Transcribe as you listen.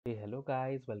Hey, hello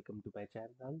guys, welcome to my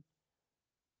channel.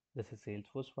 This is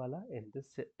Salesforce Wala. In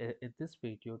this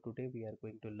video today we are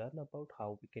going to learn about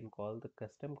how we can call the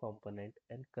custom component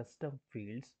and custom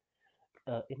fields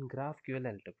in GraphQL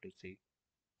LWC.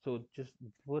 So just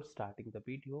before starting the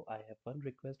video, I have one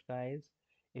request guys.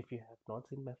 If you have not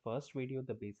seen my first video,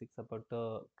 the basics about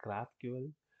the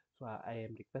GraphQL, so I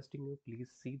am requesting you please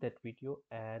see that video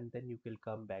and then you will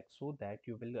come back so that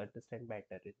you will understand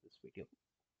better in this video.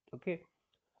 Okay.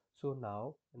 So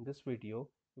now in this video,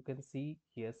 you can see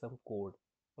here some code.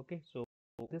 Okay, so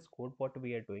this code, what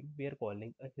we are doing, we are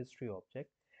calling a history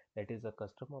object, that is a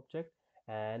custom object.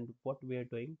 And what we are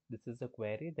doing, this is a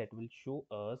query that will show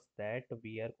us that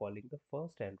we are calling the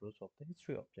first and rows of the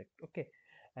history object. Okay,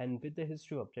 and with the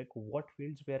history object, what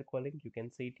fields we are calling, you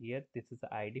can see it here. This is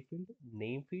the ID field,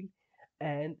 name field,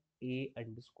 and a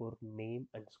underscore name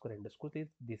underscore underscore.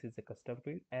 This is a custom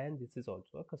field, and this is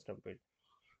also a custom field.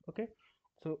 Okay,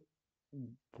 so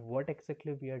what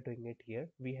exactly we are doing it here,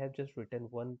 we have just written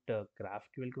one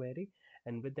GraphQL query,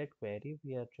 and with that query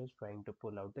we are just trying to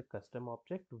pull out the custom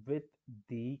object with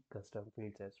the custom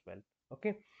fields as well.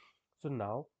 Okay, so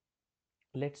now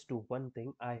let's do one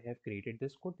thing. I have created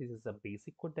this code. This is a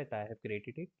basic code that I have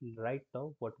created it. Right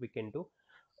now what we can do,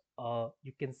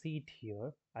 you can see it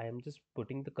here. I am just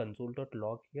putting the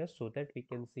console.log here so that we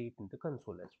can see it in the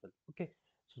console as well. Okay,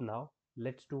 so now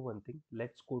let's do one thing.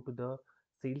 Let's go to the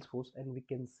Salesforce and we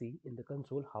can see in the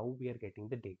console how we are getting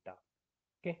the data.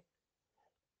 Okay,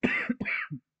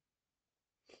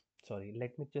 sorry,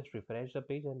 let me just refresh the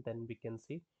page and then we can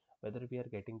see whether we are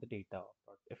getting the data or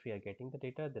not. If we are getting the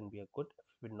data, then we are good.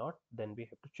 If we're not, then we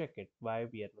have to check it why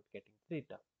we are not getting the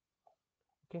data.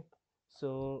 Okay,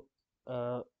 so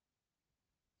uh,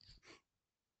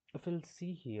 if you'll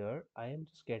see here, I am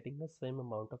just getting the same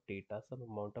amount of data, some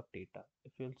amount of data.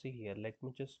 If you'll see here, let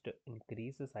me just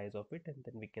increase the size of it and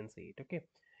then we can see it. Okay,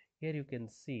 here you can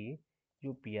see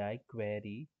UPI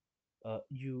query,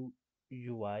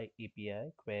 UI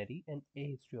API query, and a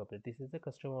history object. This is the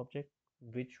custom object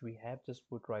which we have just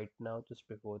put right now just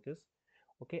before this.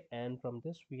 Okay, and from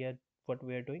this we are what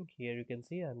we are doing here, you can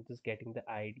see I'm just getting the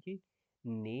ID,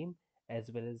 name, as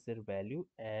well as their value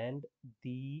and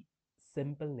the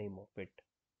simple name of it.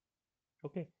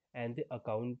 Okay, and the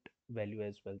account value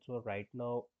as well. So right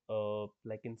now,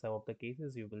 like in some of the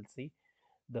cases you will see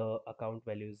the account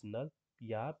value is null.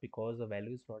 Yeah, because the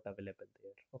value is not available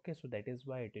there. Okay, so that is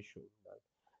why it is showing null.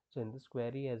 So in this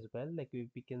query as well, like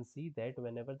we can see that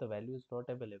whenever the value is not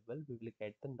available, we will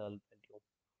get the null value.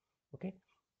 Okay,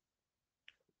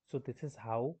 so this is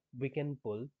how we can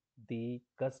pull the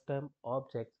custom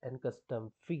objects and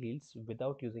custom fields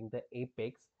without using the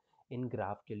Apex in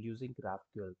GraphQL using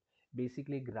GraphQL.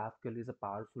 Basically, GraphQL is a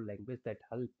powerful language that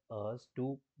helps us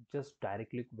to just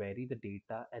directly query the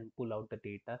data and pull out the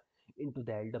data into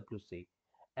the LWC.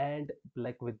 And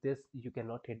like with this, you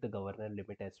cannot hit the governor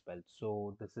limit as well.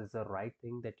 So this is the right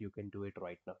thing that you can do it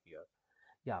right now here.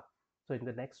 Yeah, so in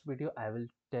the next video I will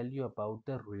tell you about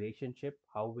the relationship,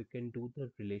 how we can do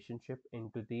the relationship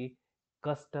into the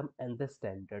custom and the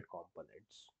standard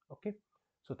components. Okay,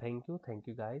 so thank you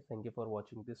guys, thank you for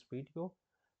watching this video.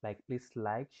 Like, please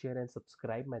like, share and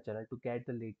subscribe my channel to get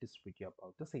the latest video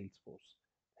about the Salesforce.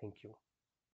 Thank you.